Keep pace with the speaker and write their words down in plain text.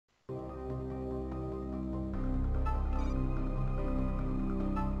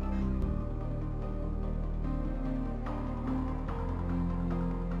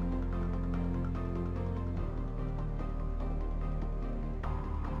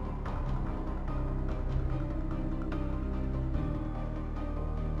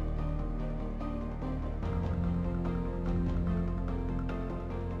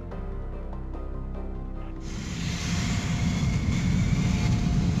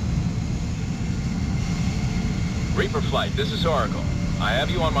Reaper Flight, this is Oracle. I have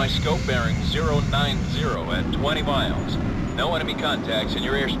you on my scope bearing 090 at 20 miles. No enemy contacts in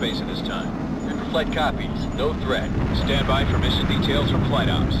your airspace at this time. Reaper Flight copies. No threat. Stand by for mission details from Flight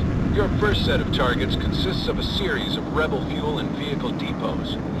Ops. Your first set of targets consists of a series of rebel fuel and vehicle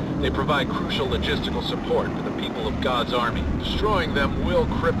depots. They provide crucial logistical support for the people of God's army. Destroying them will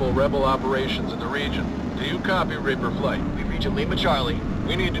cripple rebel operations in the region. Do you copy, Reaper Flight? We reach at Lima Charlie.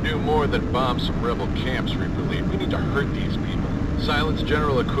 We need to do more than bomb some rebel camps, Reaper Lead. We need to hurt these people. Silence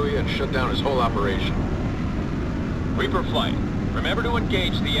General Akuya and shut down his whole operation. Reaper Flight, remember to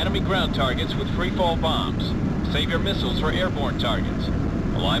engage the enemy ground targets with free-fall bombs. Save your missiles for airborne targets.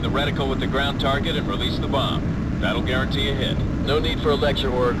 Align the reticle with the ground target and release the bomb. That'll guarantee a hit. No need for a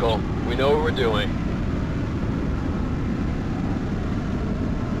lecture, Oracle. We know what we're doing.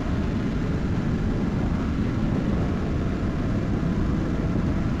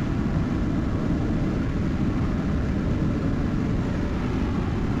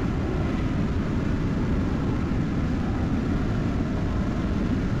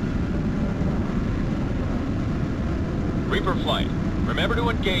 Reaper Flight, remember to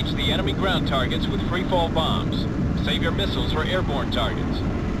engage the enemy ground targets with free-fall bombs. Save your missiles for airborne targets.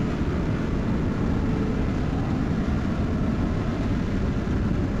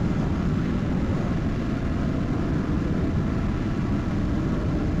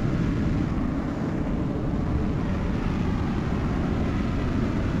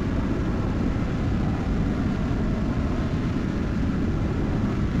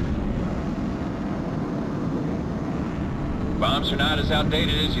 Bombs are not as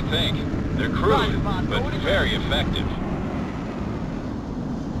outdated as you think. They're crude, but very effective.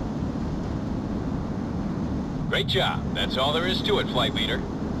 Great job. That's all there is to it, Flight Leader.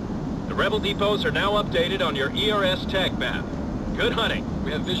 The rebel depots are now updated on your ERS tag map. Good hunting.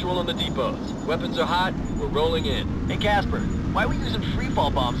 We have visual on the depots. Weapons are hot. We're rolling in. Hey, Casper, why are we using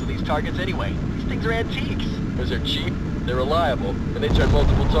freefall bombs on these targets anyway? These things are antiques. Because they're cheap, they're reliable, and they turn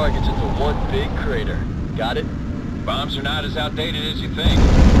multiple targets into one big crater. Got it? Bombs are not as outdated as you think.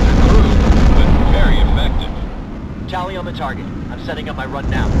 They're crude, but very effective. Tally on the target. I'm setting up my run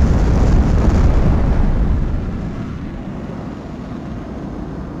now.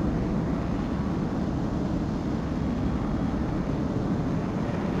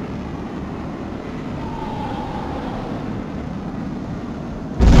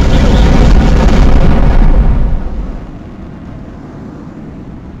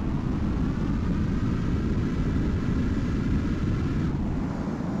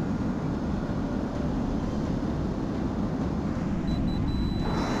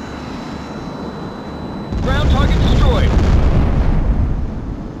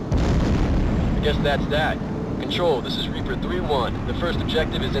 That's that. Control, this is Reaper 3-1. The first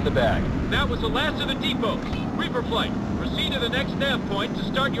objective is in the bag. That was the last of the depots. Reaper Flight, proceed to the next nav point to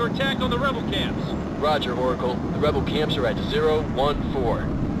start your attack on the rebel camps. Roger, Oracle. The rebel camps are at 014.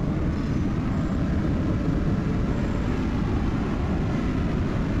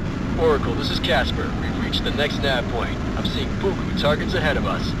 Oracle, this is Casper. We've reached the next nav point. I'm seeing buku targets ahead of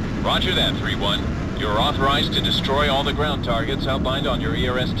us. Roger that, 3-1. You're authorized to destroy all the ground targets outlined on your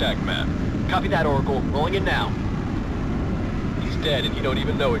ERS tag map. Copy that, Oracle. Rolling in now. He's dead and you don't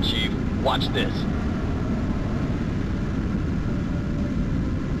even know it, Chief. Watch this.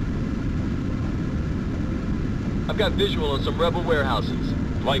 I've got visual on some rebel warehouses.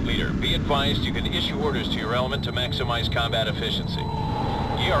 Flight Leader, be advised you can issue orders to your element to maximize combat efficiency.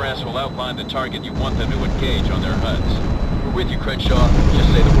 ERS will outline the target you want them to engage on their HUDs. We're with you, Crenshaw. Just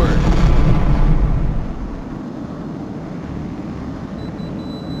say the word.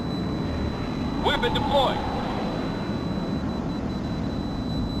 Weapon deployed.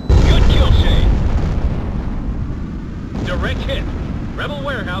 Good kill, Shade. Direct hit. Rebel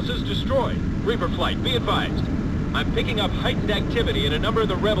warehouses destroyed. Reaper Flight, be advised. I'm picking up heightened activity in a number of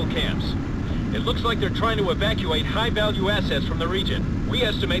the rebel camps. It looks like they're trying to evacuate high-value assets from the region. We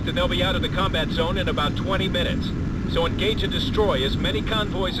estimate that they'll be out of the combat zone in about 20 minutes. So engage and destroy as many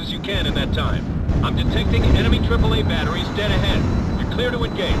convoys as you can in that time. I'm detecting enemy AAA batteries dead ahead. You're clear to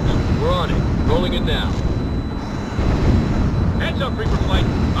engage. We're on it. Rolling it now. Heads up, Reaper Flight.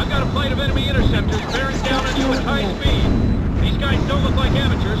 I've got a flight of enemy interceptors bearing down on you at high speed. These guys don't look like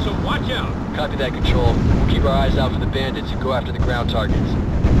amateurs, so watch out. Copy that, Control. We'll keep our eyes out for the bandits and go after the ground targets.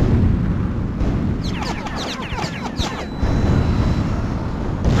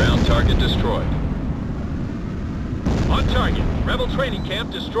 Ground target destroyed. On target. Rebel training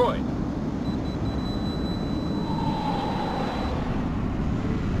camp destroyed.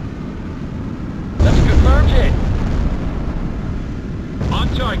 That's a confirmed hit. On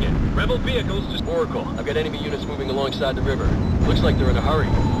target. Rebel vehicles just... Oracle, I've got enemy units moving alongside the river. Looks like they're in a hurry.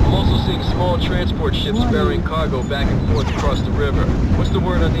 I'm also seeing small transport ships ferrying cargo back and forth across the river. What's the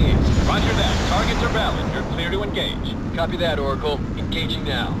word on these? Roger that. Targets are valid. You're clear to engage. Copy that, Oracle. Engaging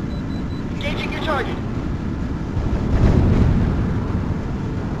now. Engaging your target.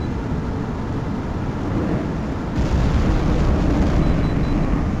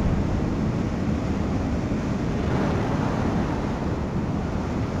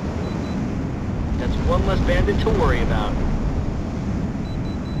 That's one less bandit to worry about.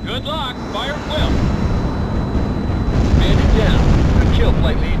 Good luck. Fire at will. Bandit down. Good kill,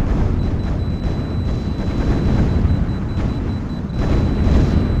 flight lead.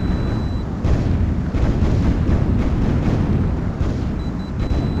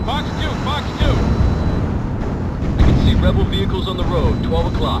 Fox 2, Fox 2. I can see rebel vehicles on the road,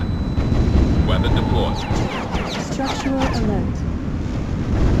 12 o'clock. Weapon deployed. Structural alert.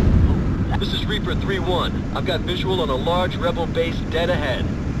 This is Reaper 3-1. I've got visual on a large rebel base dead ahead.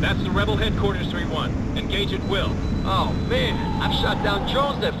 That's the Rebel headquarters 3-1. Engage at will. Oh, man. I've shot down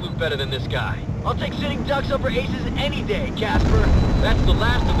drones that flew better than this guy. I'll take sitting ducks over aces any day, Casper. That's the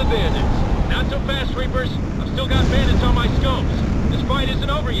last of the bandits. Not so fast, Reapers. I've still got bandits on my scopes. This fight isn't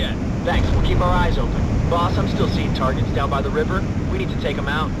over yet. Thanks, we'll keep our eyes open. Boss, I'm still seeing targets down by the river. We need to take them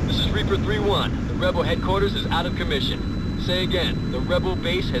out. This is Reaper 3-1. The rebel headquarters is out of commission. Say again, the rebel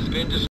base has been destroyed.